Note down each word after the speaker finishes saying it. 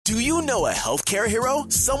Do you know a healthcare hero?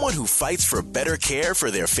 Someone who fights for better care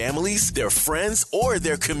for their families, their friends, or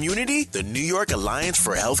their community? The New York Alliance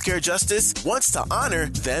for Healthcare Justice wants to honor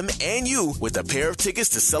them and you with a pair of tickets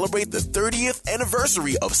to celebrate the 30th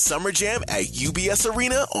anniversary of Summer Jam at UBS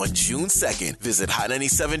Arena on June 2nd. Visit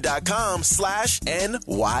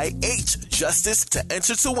hot97.com/NYH Justice to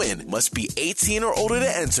enter to win. Must be 18 or older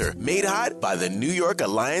to enter. Made hot by the New York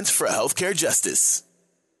Alliance for Healthcare Justice.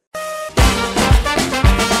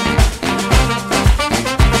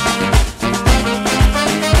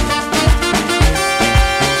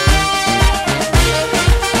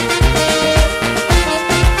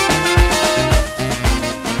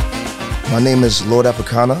 My name is Lord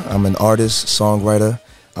Afrixana. I'm an artist, songwriter,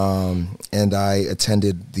 and I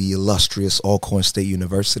attended the illustrious Alcorn State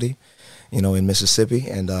University, in Mississippi,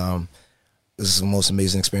 and this is the most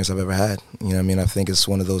amazing experience I've ever had. I think it's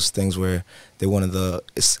one of those things where going to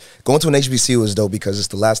an HBCU is dope because it's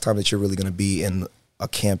the last time that you're really going to be in a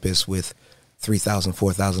campus with 3,000,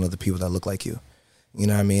 4,000 other people that look like you.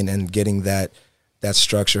 And getting that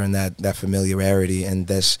structure and that familiarity, and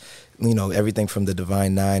that's, everything from the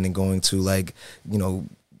Divine Nine and going to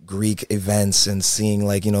Greek events and seeing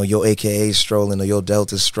your AKA strolling or your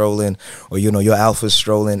Delta strolling or, your Alpha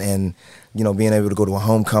strolling, and, being able to go to a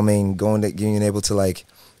homecoming, being able to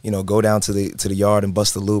go down to the yard and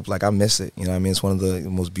bust the loop. I miss it. It's one of the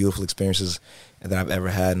most beautiful experiences that I've ever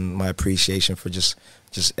had, and my appreciation for just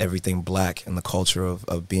everything black and the culture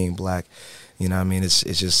of being black.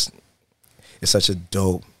 It's such a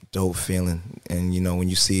dope feeling. And, when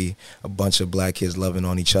you see a bunch of black kids loving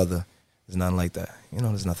on each other, there's nothing like that.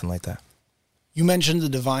 There's nothing like that. You mentioned the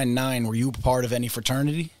Divine Nine. Were you a part of any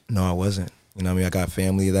fraternity? No, I wasn't. I got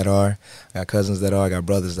family that are, I got cousins that are, I got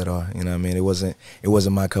brothers that are. It wasn't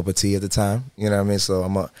my cup of tea at the time.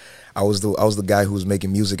 So I was the guy who was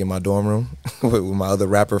making music in my dorm room with my other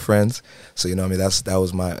rapper friends. So that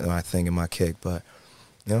was my thing and my kick. But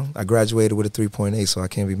I graduated with a 3.8, so I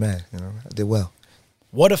can't be mad. I did well.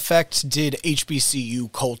 What effect did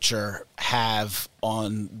HBCU culture have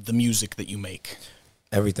on the music that you make?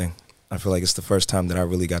 Everything. I feel like it's the first time that I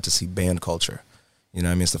really got to see band culture.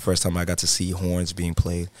 It's the first time I got to see horns being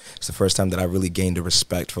played. It's the first time that I really gained a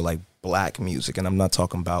respect for black music. And I'm not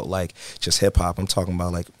talking about just hip hop. I'm talking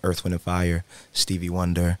about Earth, Wind and Fire, Stevie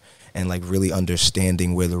Wonder, and really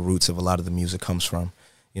understanding where the roots of a lot of the music comes from.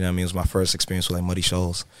 It was my first experience with Muddy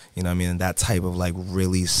Shoals, and that type of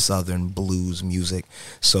really Southern blues music.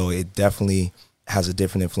 So it definitely has a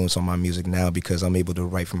different influence on my music now because I'm able to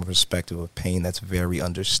write from a perspective of pain that's very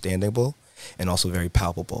understandable and also very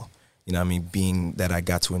palpable. Being that I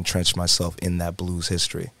got to entrench myself in that blues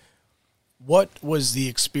history. What was the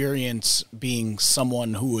experience being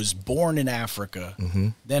someone who was born in Africa,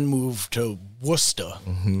 then moved to Worcester,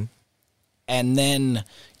 and then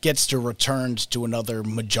gets to return to another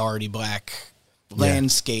majority black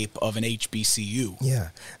landscape of an HBCU? Yeah,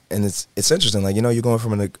 and it's interesting. You're going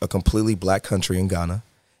from a completely black country in Ghana,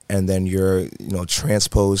 and then you're,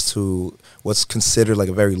 transposed to what's considered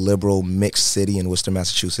a very liberal mixed city in Worcester,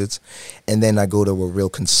 Massachusetts. And then I go to a real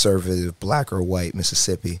conservative black or white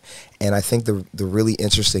Mississippi. And I think the really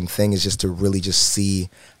interesting thing is just to really just see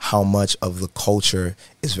how much of the culture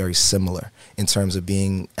is very similar in terms of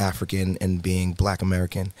being African and being black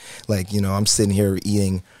American. I'm sitting here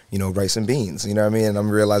eating, rice and beans, and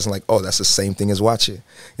I'm realizing that's the same thing as wache,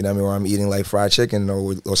 or I'm eating fried chicken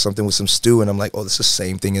or something with some stew, and I'm this is the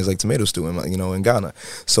same thing as tomato stew in Ghana.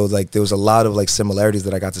 So there was a lot of similarities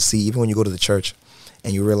that I got to see, even when you go to the church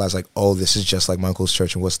and you realize this is just like my uncle's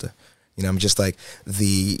church in Worcester. I'm just the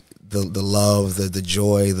love, the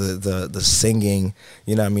joy, the singing,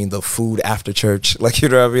 the food after church,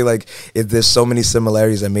 there's so many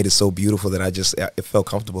similarities that made it so beautiful that it felt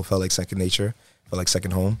comfortable, felt like second nature, felt like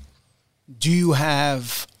second home. Do you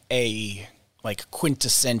have a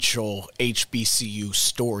quintessential HBCU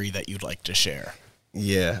story that you'd like to share?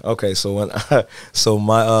 Yeah. Okay. So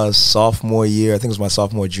my sophomore year, I think it was my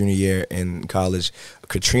sophomore junior year in college,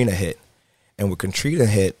 Katrina hit, and when Katrina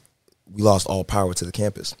hit, we lost all power to the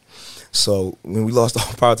campus. So when we lost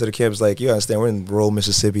all power to the campus, you understand, we're in rural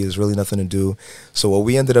Mississippi. There's really nothing to do. So what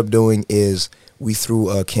we ended up doing is we threw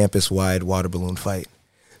a campus-wide water balloon fight.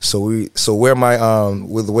 With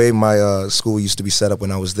the way my school used to be set up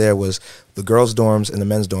when I was there was the girls' dorms and the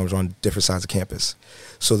men's dorms were on different sides of campus.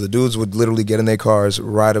 So the dudes would literally get in their cars,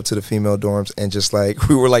 ride up to the female dorms, and just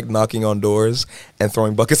we were knocking on doors and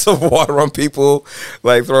throwing buckets of water on people,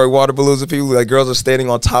 throwing water balloons at people. Girls are standing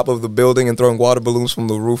on top of the building and throwing water balloons from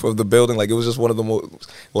the roof of the building. It was just one of the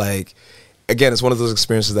most again, it's one of those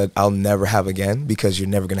experiences that I'll never have again, because you're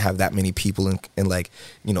never going to have that many people in like,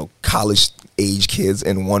 college age kids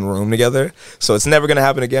in one room together. So it's never going to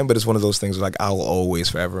happen again, but it's one of those things like I'll always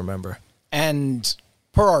forever remember. And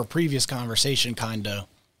per our previous conversation,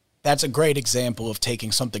 that's a great example of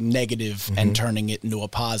taking something negative and turning it into a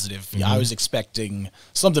positive. I was expecting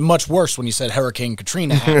something much worse when you said Hurricane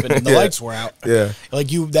Katrina happened and the lights were out. Yeah.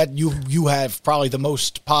 Like you have probably the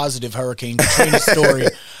most positive Hurricane Katrina story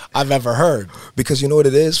I've ever heard. Because you know what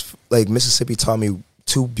it is? Like, Mississippi taught me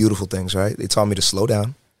two beautiful things, right? They taught me to slow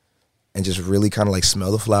down and just really kind of like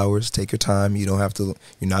smell the flowers, take your time. You're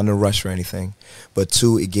not in a rush or anything. But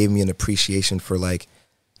two, it gave me an appreciation for like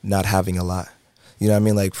not having a lot. You know what I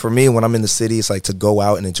mean? Like, for me, when I'm in the city, it's like to go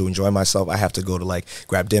out and to enjoy myself, I have to go to like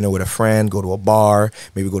grab dinner with a friend, go to a bar,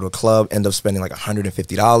 maybe go to a club, end up spending like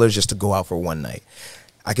 $150 just to go out for one night.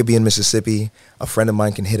 I could be in Mississippi. A friend of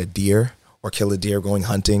mine can hit a deer or kill a deer going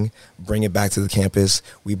hunting, bring it back to the campus.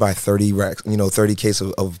 We buy 30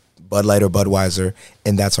 cases of Bud Light or Budweiser,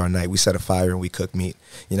 and that's our night. We set a fire and we cook meat.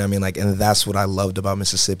 You know what I mean? Like, and that's what I loved about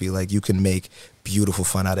Mississippi. Like, you can make beautiful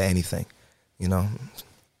fun out of anything,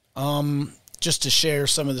 Just to share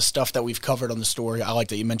some of the stuff that we've covered on the story, I like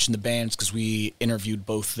that you mentioned the bands, because we interviewed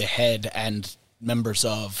both the head and members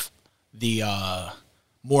of the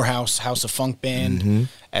Morehouse House of Funk Band,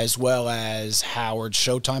 as well as Howard's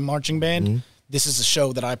Showtime Marching Band. This is a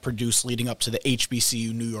show that I produced leading up to the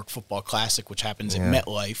HBCU New York Football Classic, which happens at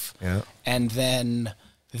MetLife. Yeah. And then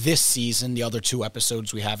this season, the other 2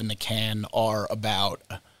 episodes we have in the can are about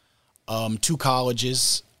 2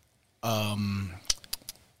 colleges. Let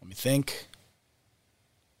me think.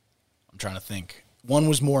 Trying to think. One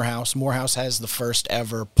was Morehouse. Morehouse has the first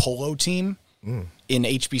ever polo team in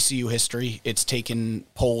HBCU history. It's taken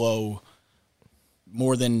polo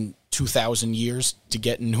more than 2,000 years to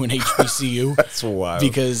get into an HBCU. That's wild.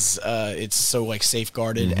 Because it's so like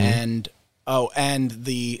safeguarded. And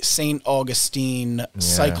the St. Augustine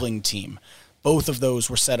cycling team. Both of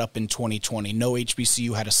those were set up in 2020. No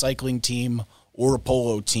HBCU had a cycling team or a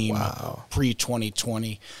polo team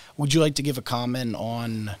pre-2020. Would you like to give a comment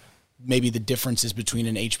on maybe the differences between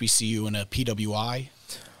an HBCU and a PWI?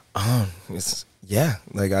 I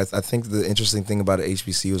think the interesting thing about an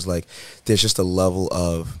HBCU is like there's just a level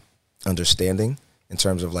of understanding in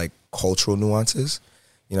terms of like cultural nuances,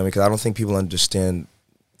 because I don't think people understand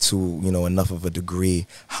to enough of a degree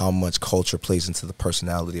how much culture plays into the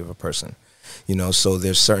personality of a person. So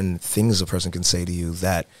there's certain things a person can say to you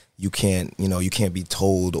that you can't be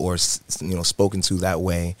told or spoken to that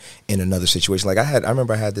way in another situation. Like I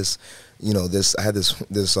remember I had this,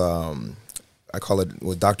 I call it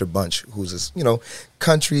with Dr. Bunch, who's this,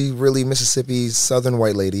 country, really Mississippi, Southern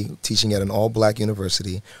white lady teaching at an all-black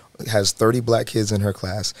university, has 30 black kids in her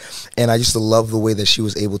class. And I used to love the way that she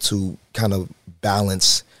was able to kind of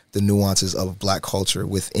balance the nuances of black culture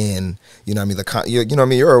within,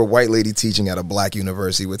 you're a white lady teaching at a black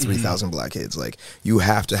university with 3,000 black kids. Like, you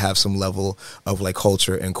have to have some level of like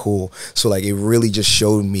culture and cool. So like, it really just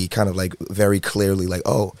showed me kind of like very clearly, like,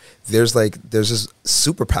 oh, there's this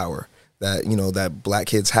superpower that, that black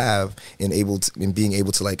kids have in being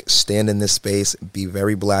able to like stand in this space, be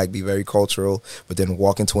very black, be very cultural, but then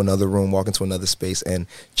walk into another room, walk into another space and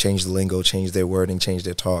change the lingo, change their wording, change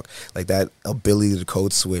their talk. Like, that ability to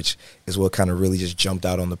code switch is what kind of really just jumped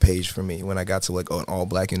out on the page for me when I got to like an all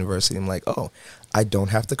black university. I'm like, oh, I don't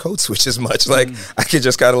have to code switch as much. Like, I could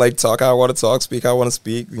just kind of like talk how I want to talk, speak how I want to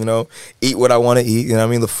speak, eat what I want to eat.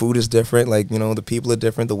 The food is different. Like, the people are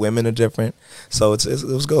different. The women are different. So it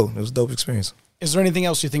was good. It was a dope experience. Is there anything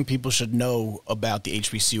else you think people should know about the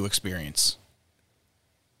HBCU experience?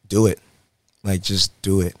 Do it. Like, just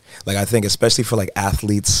do it. Like, I think especially for like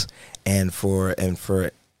athletes and for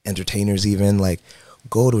entertainers even, like,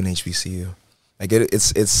 go to an HBCU. Like,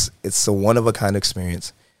 it's a one of a kind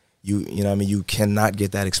experience. You cannot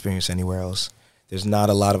get that experience anywhere else. There's not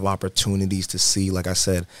a lot of opportunities to see, like I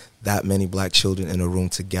said, that many black children in a room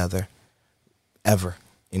together ever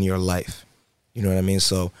in your life. You know what I mean?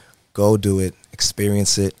 So go do it,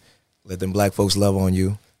 experience it, let them black folks love on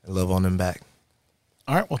you and love on them back.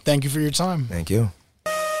 All right. Well, thank you for your time. Thank you.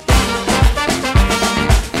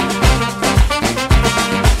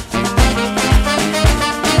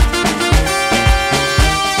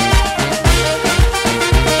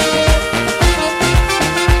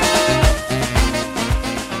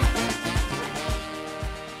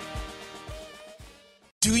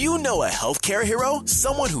 Do you know a healthcare hero?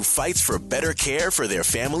 Someone who fights for better care for their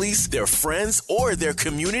families, their friends, or their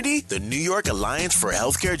community? The New York Alliance for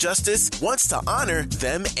Healthcare Justice wants to honor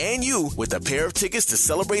them and you with a pair of tickets to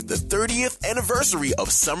celebrate the 30th anniversary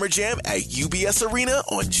of Summer Jam at UBS Arena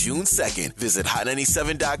on June 2nd. Visit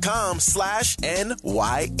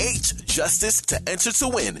hot97.com/NYH Justice to enter to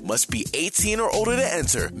win. Must be 18 or older to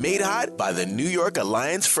enter. Made hot by the New York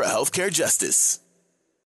Alliance for Healthcare Justice.